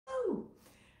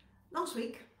Last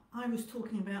week, I was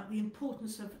talking about the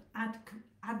importance of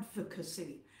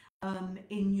advocacy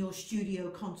in your studio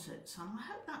concerts, and I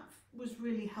hope that was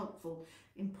really helpful.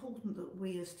 Important that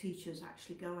we as teachers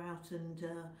actually go out and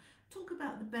talk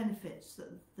about the benefits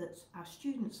that our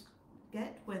students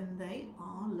get when they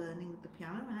are learning the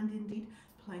piano and indeed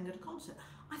playing at a concert.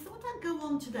 I thought I'd go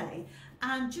on today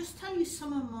and just tell you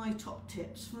some of my top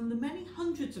tips from the many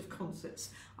hundreds of concerts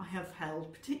I have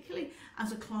held, particularly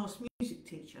as a class music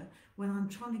teacher, when I'm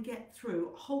trying to get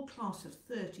through a whole class of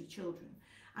 30 children,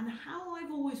 and how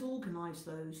I've always organised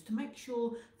those to make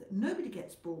sure that nobody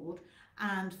gets bored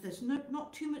and there's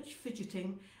not too much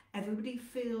fidgeting, everybody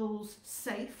feels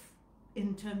safe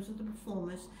in terms of the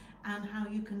performers, and how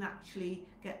you can actually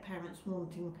get parents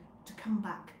wanting to come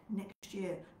back next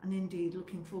year and indeed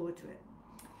looking forward to it.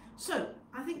 So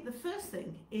I think the first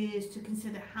thing is to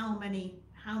consider how many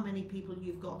people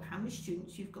you've got, how many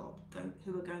students you've got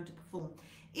who are going to perform.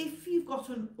 If you've got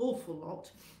an awful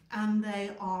lot and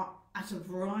they are at a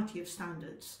variety of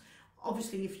standards,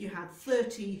 obviously if you had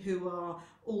 30 who are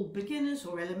all beginners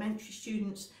or elementary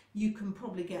students, you can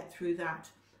probably get through that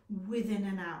within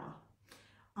an hour.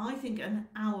 I think an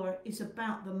hour is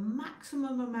about the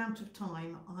maximum amount of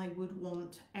time I would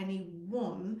want any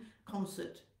one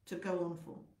concert to go on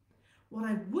for. What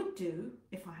I would do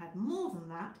if I had more than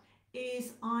that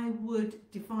is I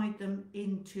would divide them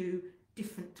into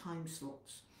different time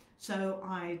slots. So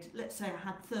let's say I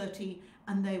had 30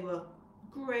 and they were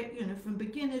great, from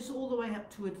beginners all the way up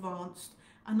to advanced,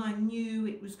 and I knew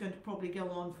it was going to probably go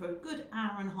on for a good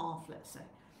hour and a half, let's say.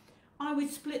 I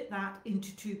would split that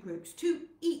into two groups, two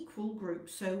equal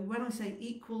groups. So when I say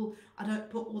equal, I don't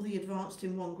put all the advanced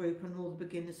in one group and all the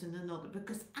beginners in another,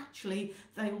 because actually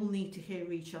they all need to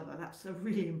hear each other. That's a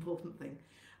really important thing.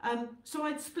 So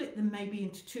I'd split them maybe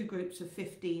into two groups of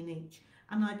 15 each,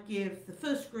 and I'd give the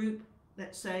first group,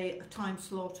 let's say, a time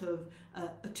slot of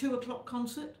a 2 o'clock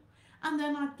concert, and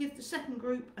then I'd give the second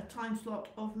group a time slot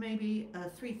of maybe a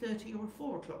 3:30 or a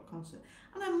 4 o'clock concert.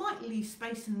 And I might leave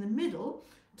space in the middle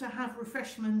to have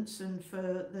refreshments and for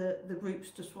the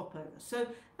groups to swap over. So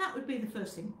that would be the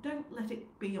first thing. Don't let it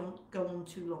go on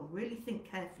too long. Really think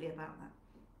carefully about that.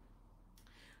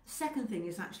 The second thing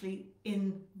is actually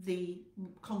in the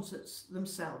concerts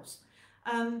themselves.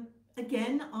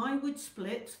 Again, I would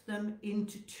split them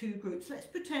into two groups. Let's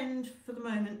pretend for the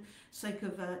moment, sake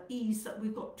of ease, that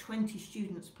we've got 20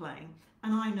 students playing,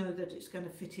 and I know that it's going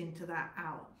to fit into that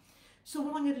hour. So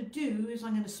what I'm going to do is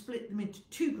I'm going to split them into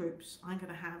two groups. I'm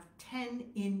going to have 10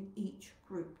 in each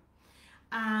group.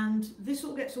 And this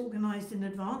all gets organised in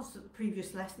advance at the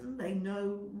previous lesson. They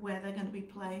know where they're going to be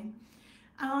playing.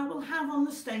 And I will have on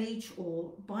the stage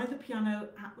or by the piano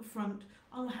at the front,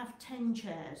 I'll have 10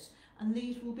 chairs. And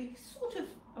these will be sort of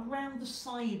around the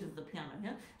side of the piano.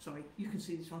 Yeah? Sorry, you can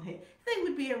see this one here. They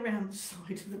would be around the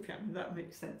side of the piano, that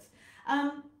makes sense.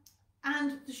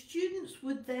 And the students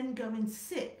would then go and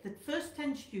sit, the first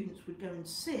 10 students would go and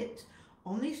sit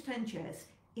on these 10 chairs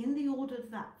in the order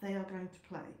that they are going to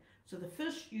play. So the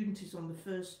first student is on the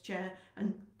first chair,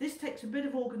 and this takes a bit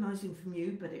of organising from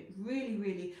you, but it really,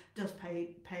 really does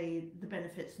pay the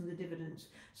benefits and the dividends.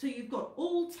 So you've got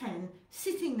all 10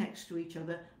 sitting next to each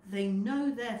other. They know,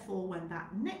 therefore,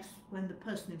 when the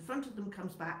person in front of them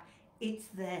comes back, it's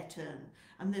their turn,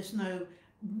 and there's no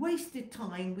wasted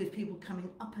time with people coming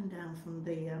up and down from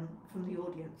the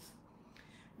audience.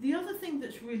 The other thing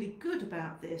that's really good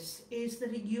about this is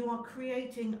that you are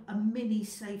creating a mini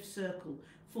safe circle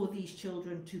for these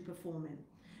children to perform in,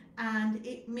 and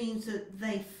it means that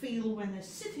they feel, when they're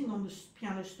sitting on the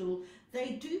piano stool,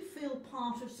 they do feel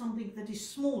part of something that is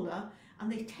smaller,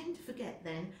 and they tend to forget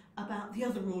then about the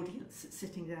other audience that's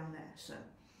sitting down there.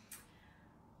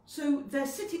 So they're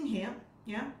sitting here,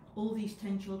 yeah, all these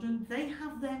 10 children, they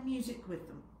have their music with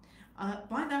them.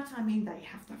 By that I mean they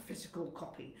have the physical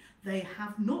copy. They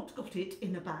have not got it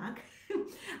in a bag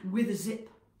with a zip,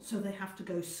 so they have to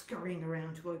go scurrying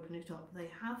around to open it up. They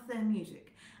have their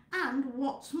music. And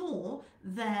what's more,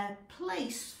 their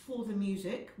place for the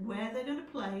music, where they're going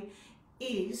to play,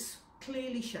 is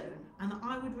clearly shown. And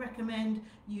I would recommend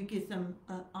you give them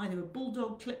either a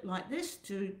bulldog clip like this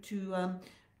to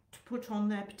put on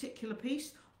their particular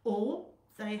piece, or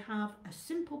they have a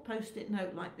simple post-it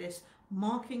note like this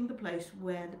marking the place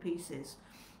where the piece is.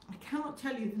 I cannot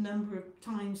tell you the number of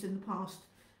times in the past.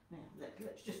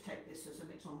 Let's just take this as an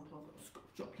example. I've got Scott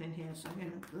Joplin here, so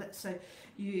let's say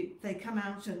they come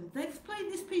out and they've played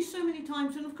this piece so many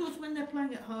times, and of course when they're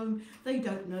playing at home they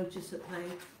don't notice that they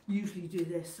usually do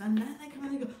this, and then they come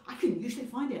out and go, I can usually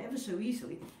find it ever so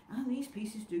easily, and these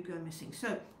pieces do go missing.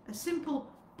 So a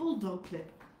simple bulldog clip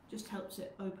just helps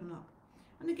it open up.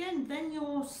 And again, then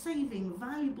you're saving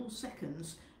valuable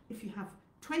seconds. If you have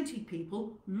 20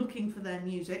 people looking for their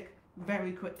music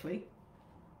very quickly,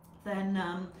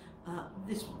 then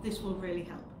this will really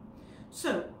help.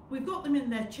 So we've got them in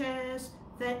their chairs,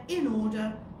 they're in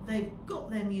order, they've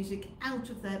got their music out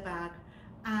of their bag,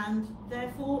 and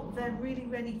therefore they're really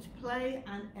ready to play,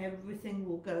 and everything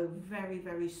will go very,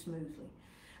 very smoothly,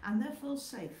 and therefore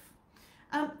safe.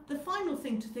 The final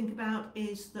thing to think about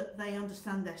is that they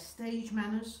understand their stage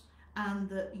manners and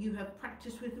that you have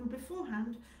practiced with them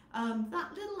beforehand.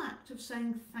 That little act of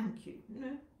saying thank you,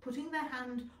 putting their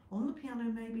hand on the piano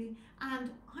maybe, and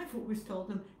I've always told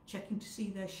them checking to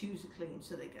see their shoes are clean.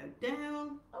 So they go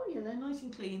down, oh yeah, they're nice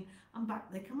and clean, and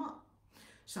back they come up.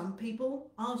 Some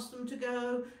people ask them to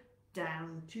go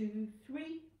down 2,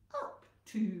 3, up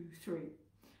 2, 3,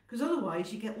 because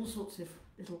otherwise you get all sorts of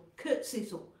little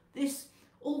curtsies or this,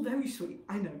 all very sweet,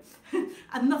 I know,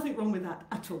 and nothing wrong with that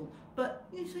at all. But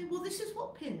you say, well, this is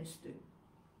what pianists do.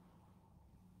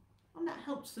 And that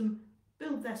helps them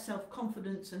build their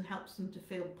self-confidence and helps them to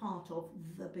feel part of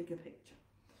the bigger picture.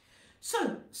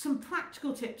 So some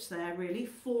practical tips there really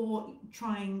for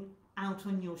trying out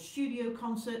on your studio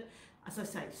concert. As I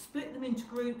say, split them into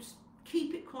groups,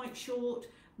 keep it quite short,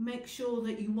 make sure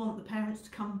that you want the parents to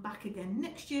come back again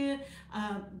next year,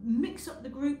 mix up the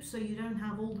groups so you don't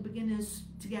have all the beginners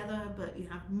together, but you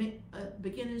have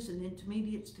beginners and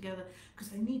intermediates together,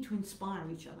 because they need to inspire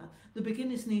each other. The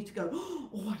beginners need to go, oh,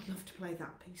 I'd love to play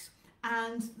that piece.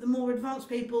 And the more advanced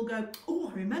people go,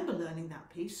 oh, I remember learning that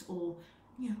piece, or,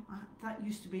 that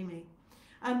used to be me.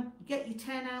 Get your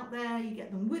 10 out there, you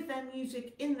get them with their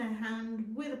music in their hand,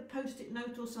 with a post-it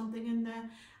note or something in there,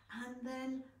 and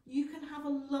then you can have a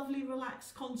lovely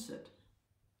relaxed concert.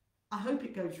 I hope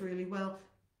it goes really well.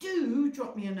 Do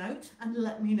drop me a note and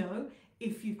let me know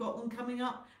if you've got one coming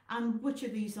up and which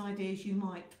of these ideas you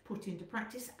might put into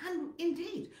practice, and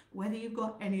indeed whether you've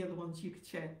got any other ones you could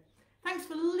share. Thanks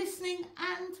for listening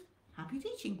and happy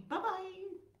teaching. Bye bye.